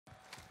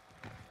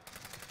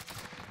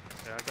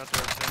Yeah, I got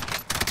their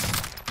attention.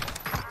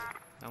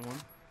 That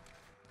one.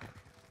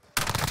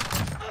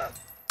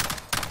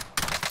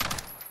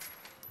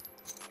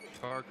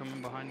 Car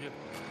coming behind you.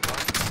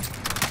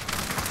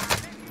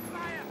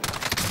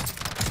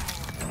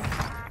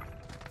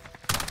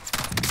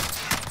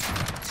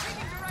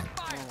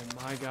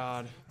 Oh my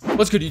god.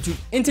 What's good, YouTube?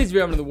 In today's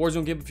video, I'm in the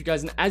Warzone game with you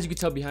guys, and as you can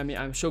tell behind me,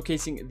 I'm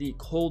showcasing the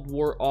Cold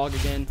War AUG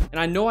again.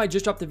 And I know I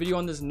just dropped a video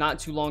on this not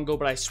too long ago,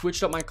 but I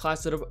switched up my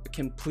class setup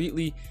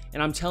completely,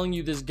 and I'm telling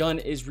you, this gun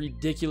is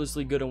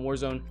ridiculously good in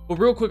Warzone. But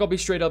real quick, I'll be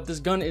straight up, this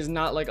gun is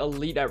not like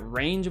elite at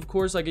range, of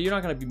course. Like, you're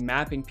not gonna be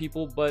mapping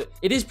people, but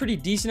it is pretty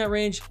decent at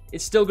range.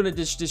 It's still gonna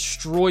just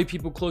destroy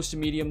people close to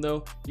medium,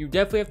 though. You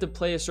definitely have to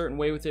play a certain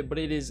way with it, but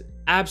it is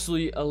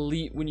absolutely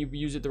elite when you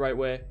use it the right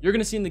way. You're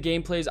gonna see in the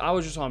gameplays, I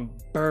was just on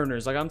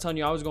burners. Like, I'm telling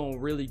you, I was going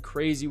really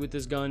crazy with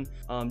this gun.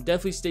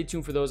 Definitely stay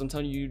tuned for those. I'm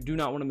telling you, you do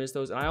not want to miss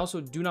those, and I also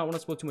do not want to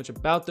spoil too much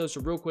about those. So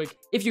real quick,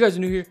 if you guys are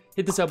new here,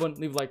 hit the sub button,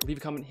 leave a like, leave a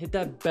comment, hit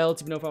that bell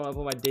to be notified when I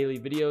upload my daily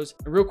videos.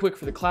 And real quick,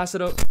 for the class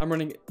setup, I'm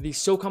running the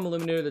SOCOM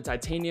Eliminator, the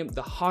Titanium,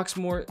 the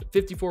Hawksmoor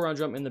 54 round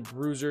drum, and the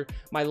Bruiser.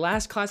 My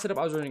last class setup,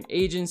 I was running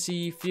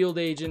Agency, Field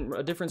Agent,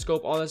 a different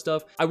scope, all that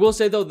stuff. I will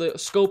say though, the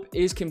scope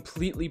is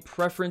completely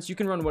preference. You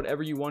can run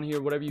whatever you want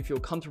here, whatever you feel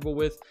comfortable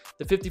with.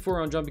 The 54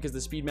 round drum, because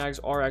the speed mags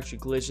are actually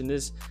glitched, and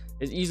this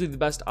is easily the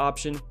best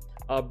option.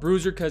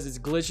 Bruiser, because it's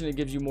glitched and it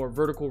gives you more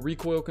vertical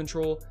recoil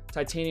control.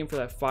 Titanium for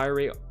that fire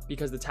rate,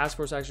 because the task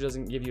force actually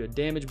doesn't give you a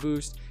damage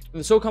boost.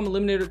 And the SOCOM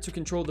Eliminator to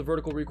control the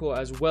vertical recoil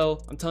as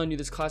well. I'm telling you,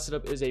 this class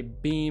setup is a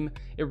beam.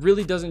 It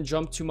really doesn't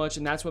jump too much,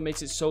 and that's what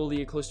makes it so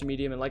elite close to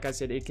medium. And like I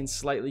said, it can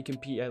slightly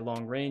compete at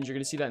long range. You're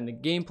gonna see that in the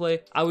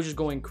gameplay. I was just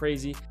going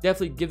crazy.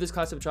 Definitely give this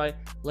class a try.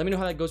 Let me know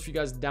how that goes for you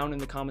guys down in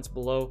the comments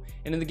below.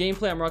 And in the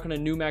gameplay, I'm rocking a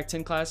new Mag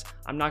 10 class.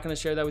 I'm not gonna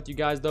share that with you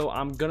guys though.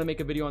 I'm gonna make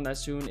a video on that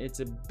soon.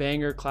 It's a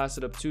banger class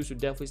setup too, so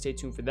definitely stay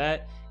tuned for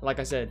that. And like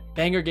I said,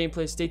 banger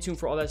gameplay. Stay tuned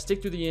for all that.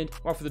 Stick through the end.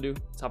 Without further ado,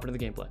 let's hop into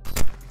the gameplay.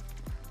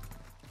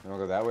 You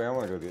wanna go that way? I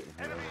wanna go get.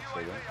 That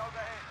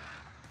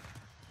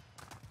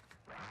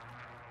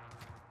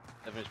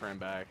just ran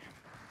back.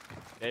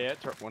 Yeah,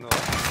 one of those.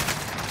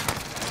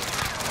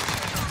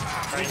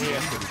 Right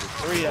here.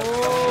 Three.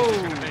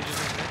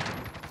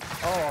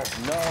 Oh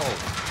no!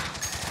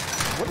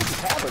 What is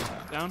this happening?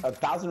 Down.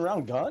 1,000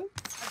 round gun?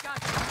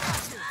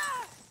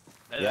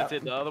 That's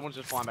it. The other one's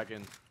just flying back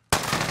in.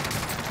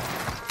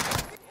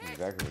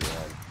 Exactly what you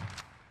had.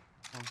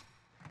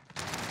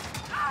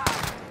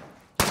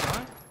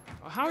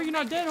 How are you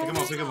not dead? Pick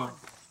him up.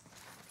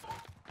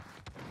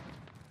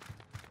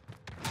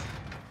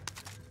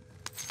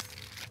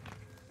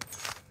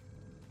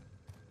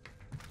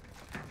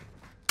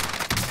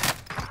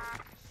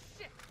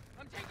 Shit!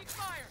 I'm taking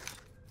fire!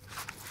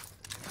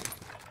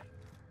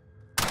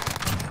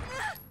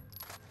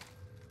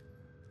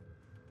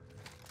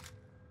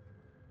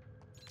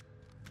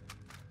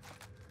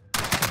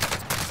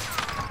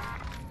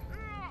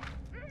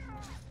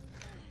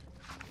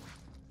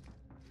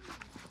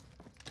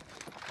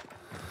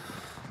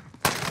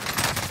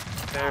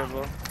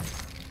 Terrible.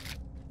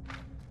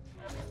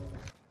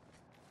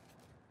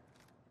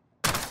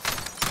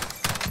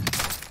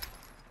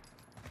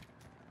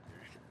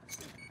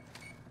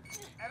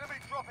 Enemy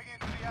dropping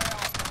into the AR.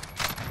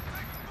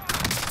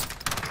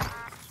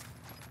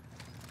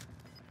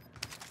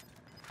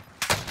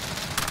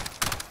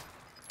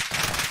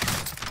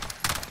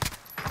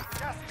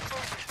 Gas is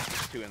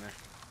moving. Two in there.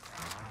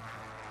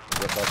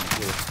 Rip up and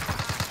kill.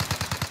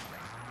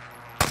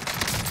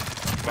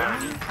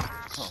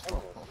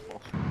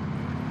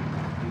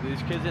 Dude,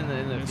 these kids in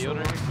the field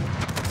right here.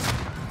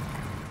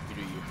 You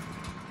do you.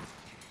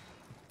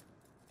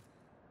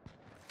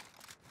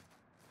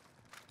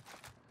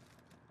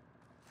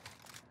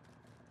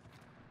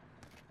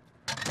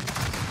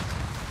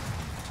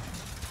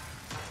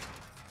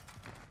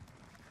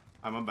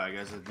 I'm bad,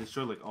 guys. I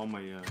destroyed like all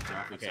my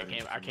graphics.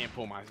 Okay, I can't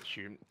pull my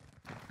shoot.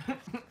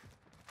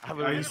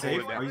 Are you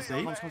safe? Are you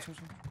safe?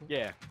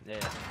 Yeah.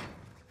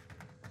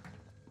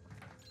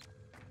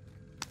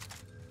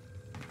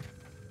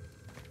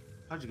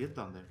 How'd you get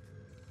down there?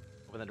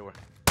 Open the door.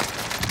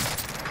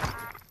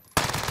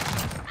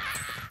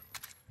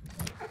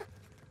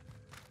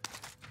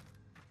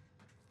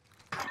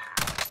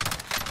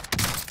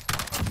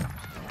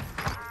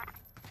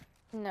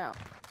 No.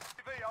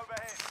 TV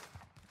overhead.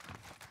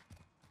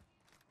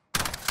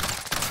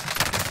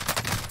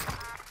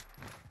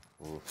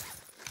 Oof.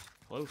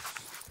 Close.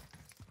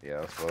 Yeah,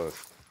 that was close.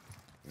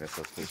 Missed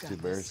those first two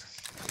birds.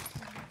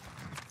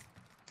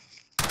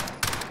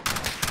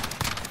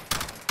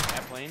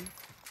 That plane.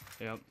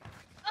 Yep.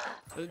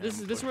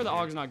 This is where the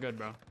AUG's not good,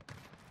 bro.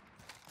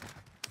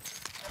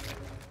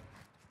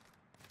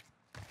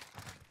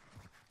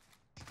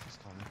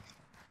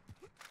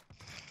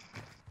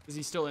 Is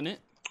he still in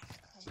it?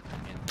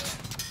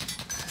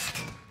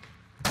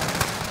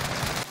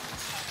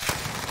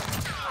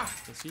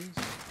 Yes, he is.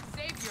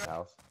 Save your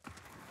House.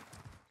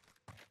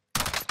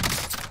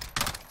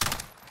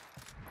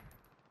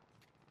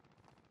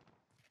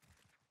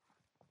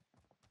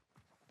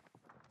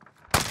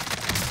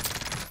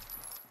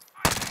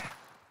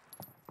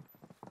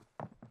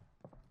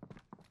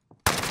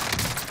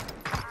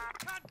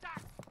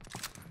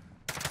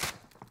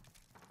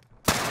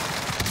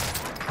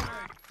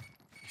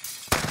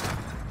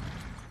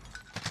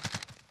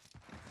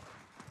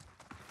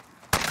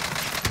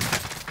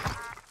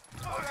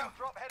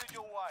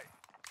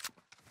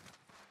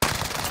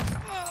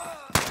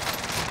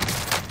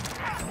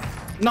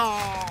 No.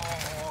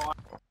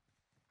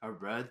 A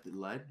red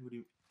lead? What do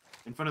you?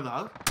 In front of the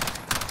house?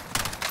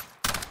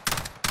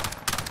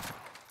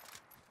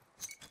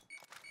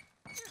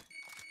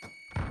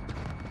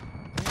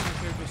 My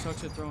character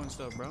sucks at throwing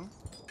stuff, bro.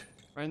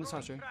 Right in this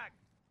house, right?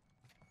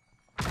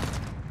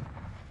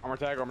 Armor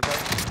tag, armor tag.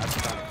 That's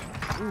the time.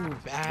 Ooh,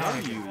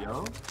 bad. W,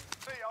 yo.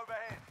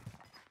 overhead.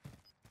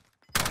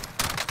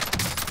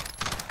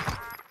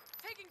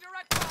 Taking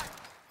direct fire.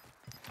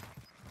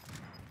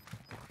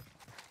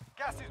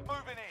 Gas is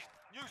moving in.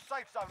 New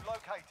safe zone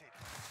located.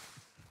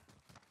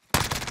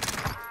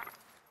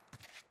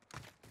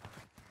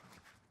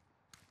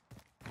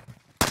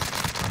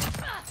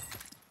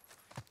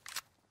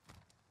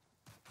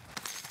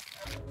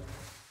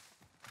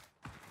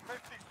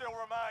 Still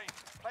remain.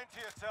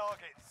 Plenty of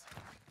targets.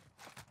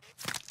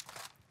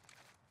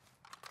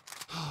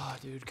 Ah,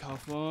 dude,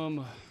 cuff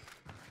him.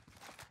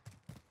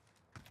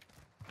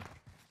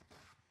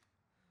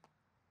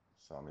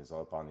 So he's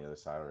up on the other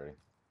side already.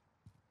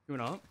 You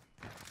went up?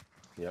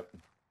 Yep.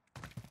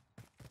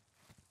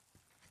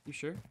 You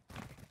sure?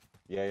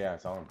 Yeah, I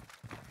saw him.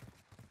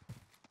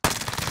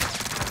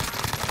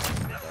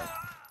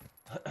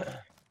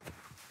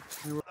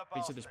 You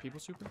said there's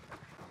people super?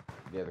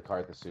 Yeah, the car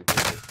at the super.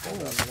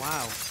 Oh,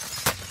 wow.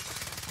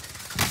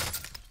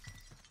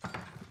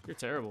 You're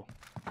terrible.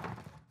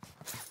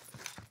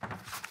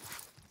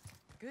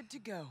 Good to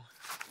go.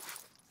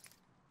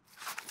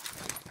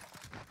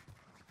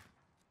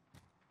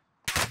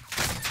 To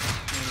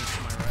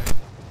my right.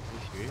 Are you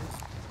serious?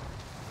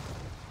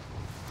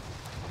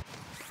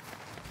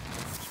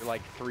 You're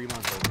like 3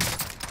 months old.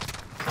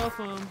 Cuff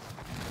him.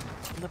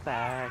 In the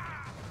back.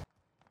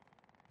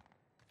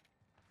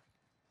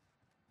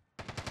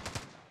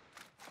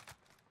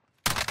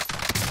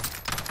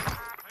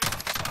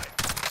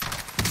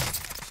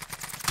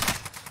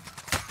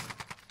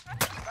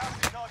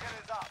 Bounty target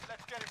is up.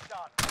 Let's get it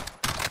done.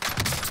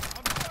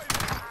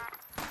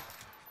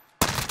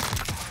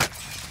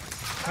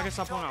 If I could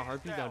stop pulling out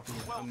heartbeat, that'd be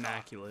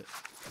immaculate.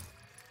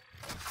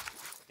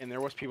 And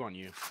there was people on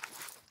you.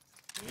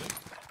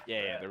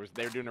 Yeah, there was.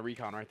 They were doing a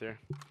recon right there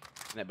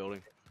in that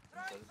building.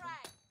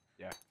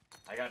 Yeah.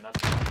 I got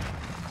nothing.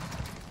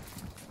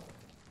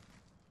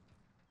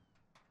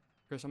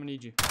 Chris, I'm gonna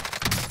need you.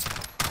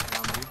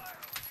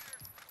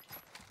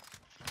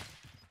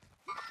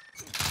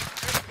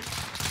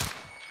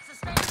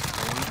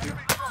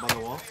 By the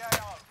wall.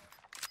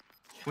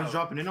 One's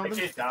dropping in on That them?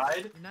 kid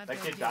died. That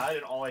kid died,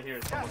 and all I hear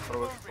is someone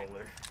throw a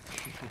controller.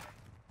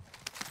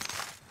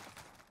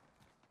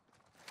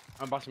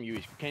 I'm about some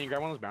UEs. Can you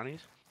grab one of those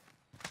bounties?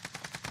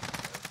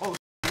 Oh,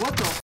 what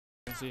the?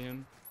 I see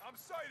him. I'm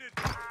sighted.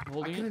 I'm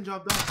holding I it. couldn't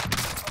drop down.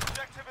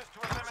 Objective is to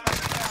eliminate the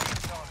bounty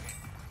target.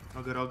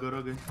 All good, all good,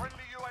 all good.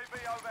 Friendly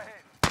UAV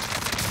overhead.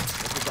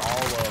 This is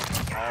all low.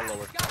 All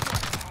lower.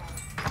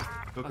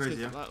 Go Last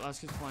crazy, kid's, yeah? last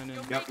kid's flying in.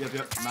 Yep.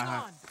 My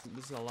high.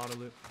 This is a lot of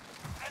loot.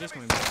 Just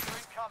Enemy coming back. soldier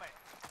incoming.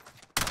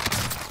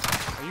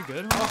 Are you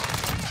good,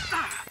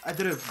 homie? I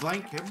did a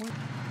blank hit one.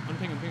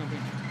 Unping.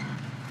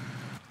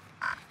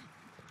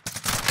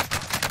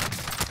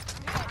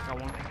 Got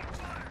one.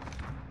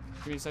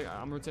 Give me a sec.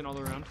 I'm rotating all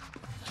the way around.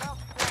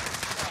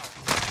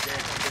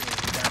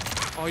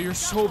 Oh, you're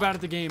so bad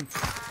at the game.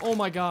 Oh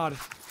my god.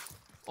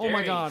 Oh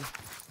my god.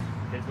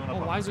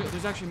 Oh, why is there?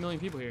 There's actually a million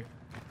people here.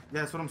 Yeah,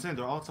 that's what I'm saying.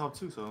 They're all top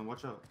 2, so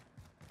watch out.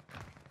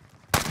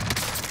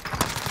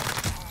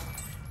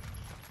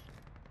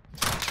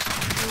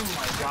 Oh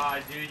my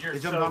god, dude, you're They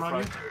so jumped down on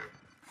you? frustrated.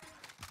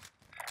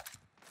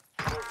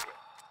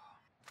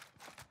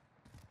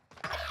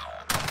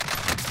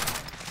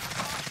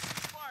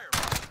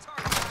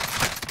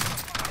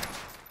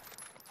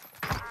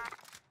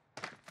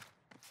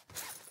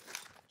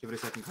 Give it a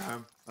second,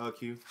 Crab.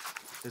 Q.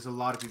 There's a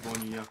lot of people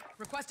on you, yeah.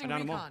 Requesting I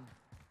downed 'em all. recon.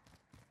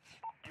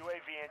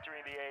 UAV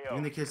entering the You in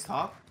AO. the kid's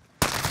top?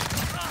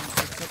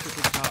 Except for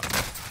the top.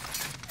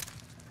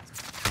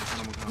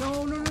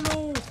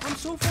 No. I'm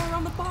so far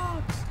around the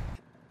box.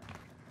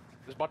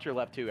 There's a bot to your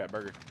left too at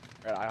Burger.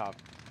 Or at IHOP.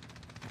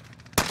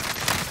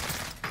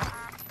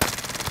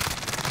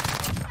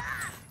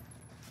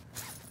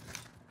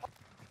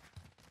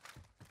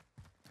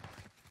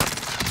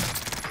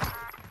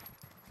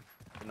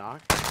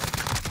 Knock.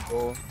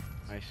 Oh,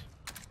 nice.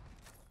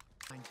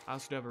 I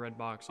also do have a red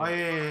box. Oh, Yeah.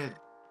 yeah. Enemy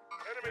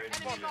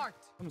Enemy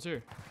marked. Someone's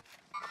here.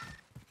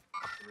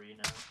 3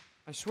 now.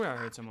 I swear I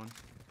heard someone.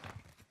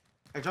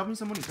 Hey, drop me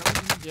some money.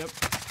 Yep.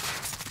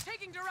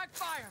 Taking direct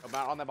fire.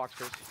 About on that box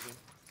first.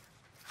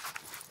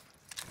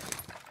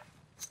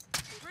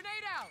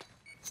 Grenade out.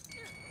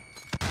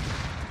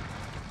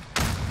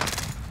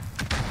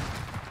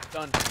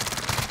 Done.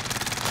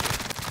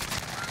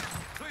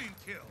 Clean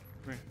kill.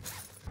 Come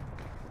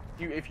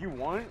here. If you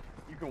want,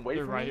 you can wait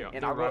They're for right me, here.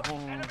 and They're I'll go. right.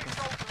 Hold on. Enemy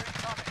soldier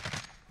incoming.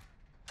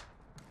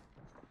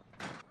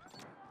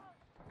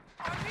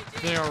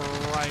 RPG. They are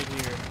right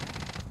here.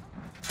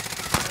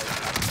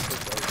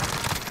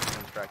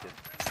 Distracted.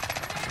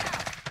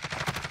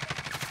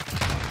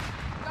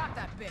 Got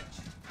that bitch.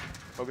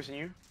 Focusing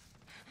you.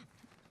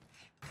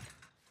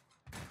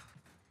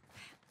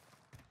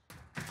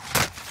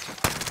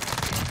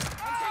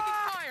 I'm taking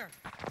fire.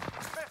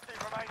 50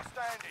 remain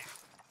standing.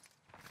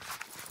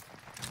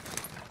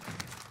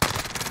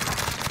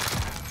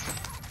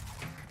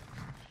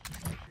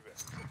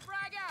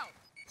 Frag out.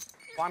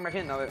 Climb back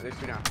in. No, there's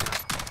two down. Enemy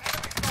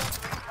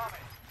soldier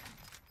incoming.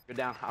 Good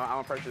down. I'm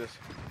gonna pressure this.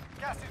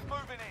 Gas is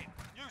moving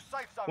in. Use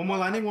safe zone. One more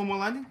landing. One more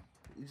landing.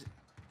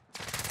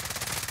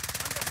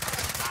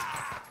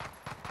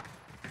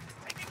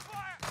 Taking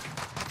fire.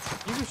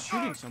 He was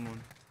shooting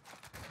someone.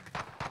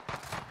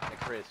 Like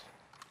Chris.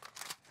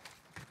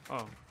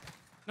 Oh.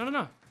 No, no,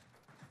 no.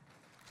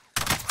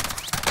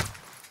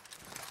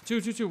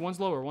 Two. One's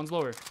lower. One's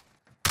lower.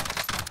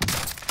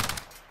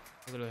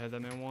 I literally had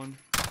that man one.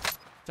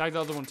 Tag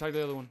the other one. Tag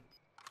the other one.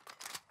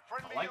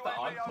 Friendly I like the UAV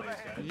odd plays,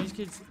 overhead. guys. These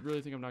kids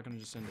really think I'm not gonna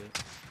just send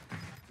it.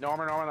 No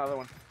armor on the other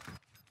one.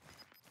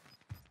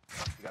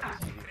 You got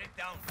this easy.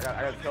 I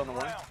got the kill on the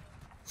one.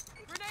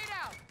 Grenade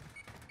out.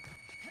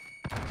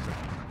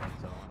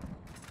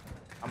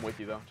 I'm with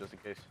you though, just in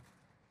case.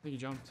 I think he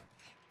jumped.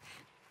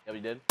 Yeah, we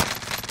did.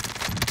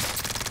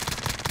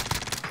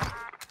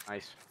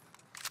 Nice.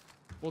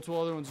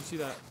 Multiple other ones. You see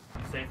that?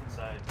 Safe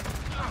inside.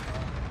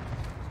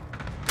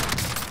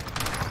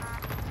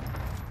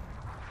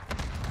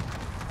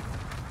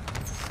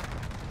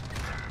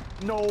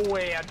 No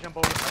way, I jump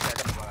over. Okay, I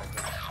got the ball.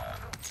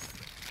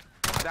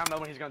 Down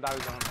another one, he's gonna die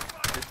with his own.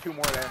 There's two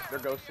more there. They're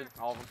ghosted,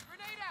 all of them.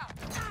 Grenade out.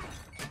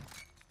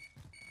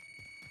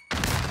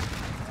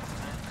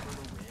 For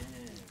the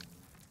win.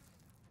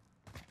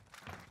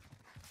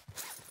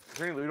 Is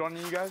there any loot on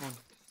you guys?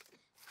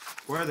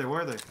 Where are they?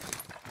 Where are they?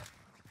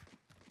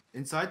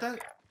 Inside that?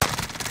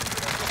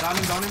 Down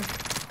him. Down him.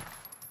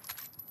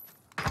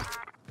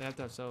 They have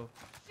to have self.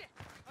 Shit.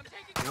 I'm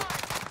taking fire.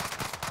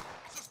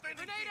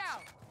 Grenade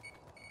out.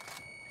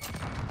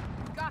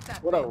 Got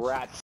that. What a bitch.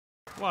 rat.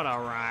 What a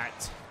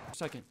rat.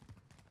 Second.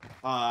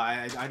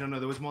 I don't know.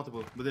 There was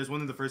multiple, but there's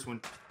one in the first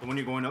one. The one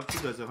you're going up to,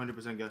 that's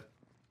 100% good.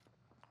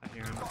 I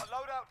hear him. Got a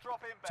loadout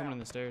drop inbound. Someone in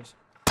the stairs.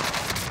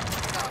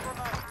 Five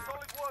remain.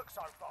 Solid work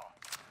so far.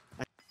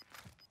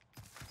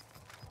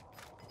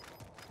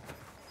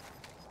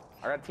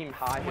 I got team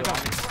high Oh my heal god.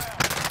 on me.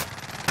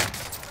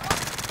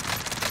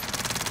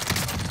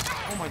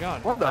 Oh my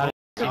god. What the hell?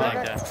 I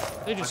like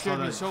that. They just I saw scared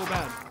me that. so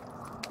bad.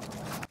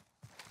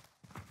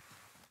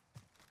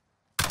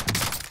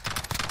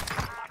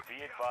 Be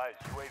advised,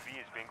 UAV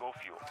is bingo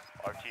fuel.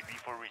 RTB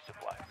for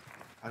resupply.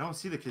 I don't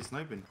see the kid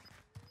sniping.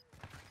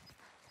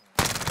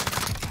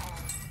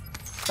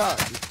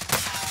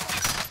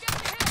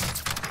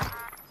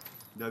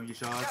 W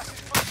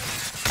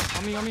shots.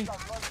 On me. I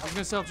was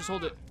gonna self. Just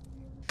hold it.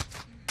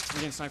 I'm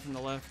getting sniped from the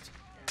left.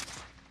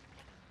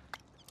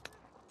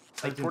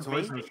 Like Taking towards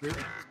toys me? from the street.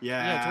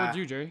 Yeah, towards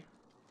you, Jerry.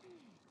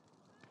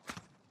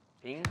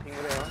 Ping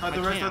where they are. Out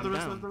the I rest, can't, out the I'm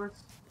rest, down. out the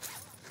rest.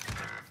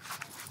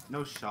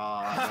 No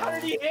shot. How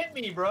did he hit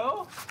me,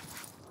 bro?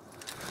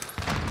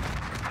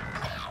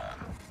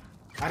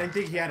 I didn't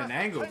think he had an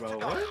angle, bro.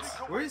 What?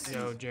 Where is he?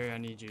 Yo, Jerry, I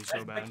need you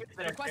so bad.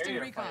 Requesting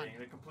recon.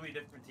 A completely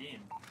different team.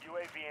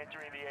 UAV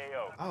entering the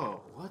AO.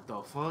 Oh, what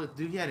the fuck?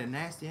 Dude, he had a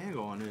nasty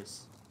angle on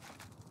this.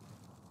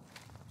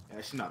 Yeah,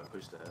 I should not have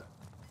pushed that.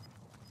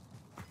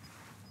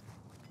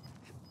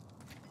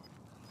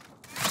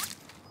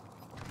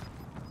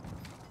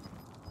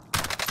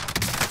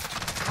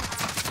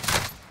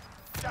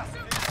 Gas is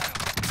inbound.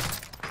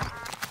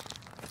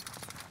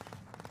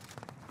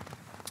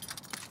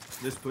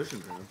 Just pushing,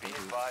 bro. Be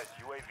advised,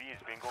 UAV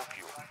is bingo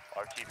fuel.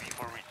 RTB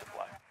for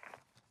resupply.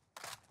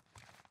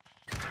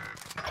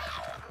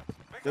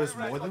 There's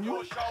more than your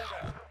one?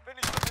 shoulder.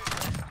 Finish the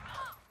mission.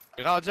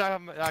 Regarde già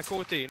à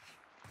côté.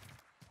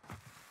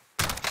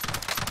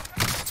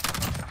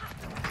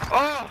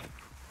 Oh!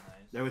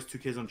 There was two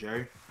kids on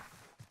Jerry.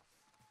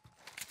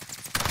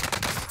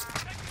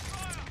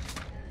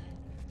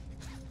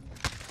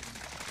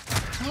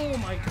 Oh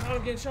my god,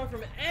 I'm getting shot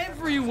from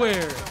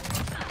everywhere.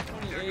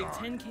 28,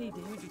 10k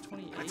damage with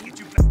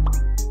 28.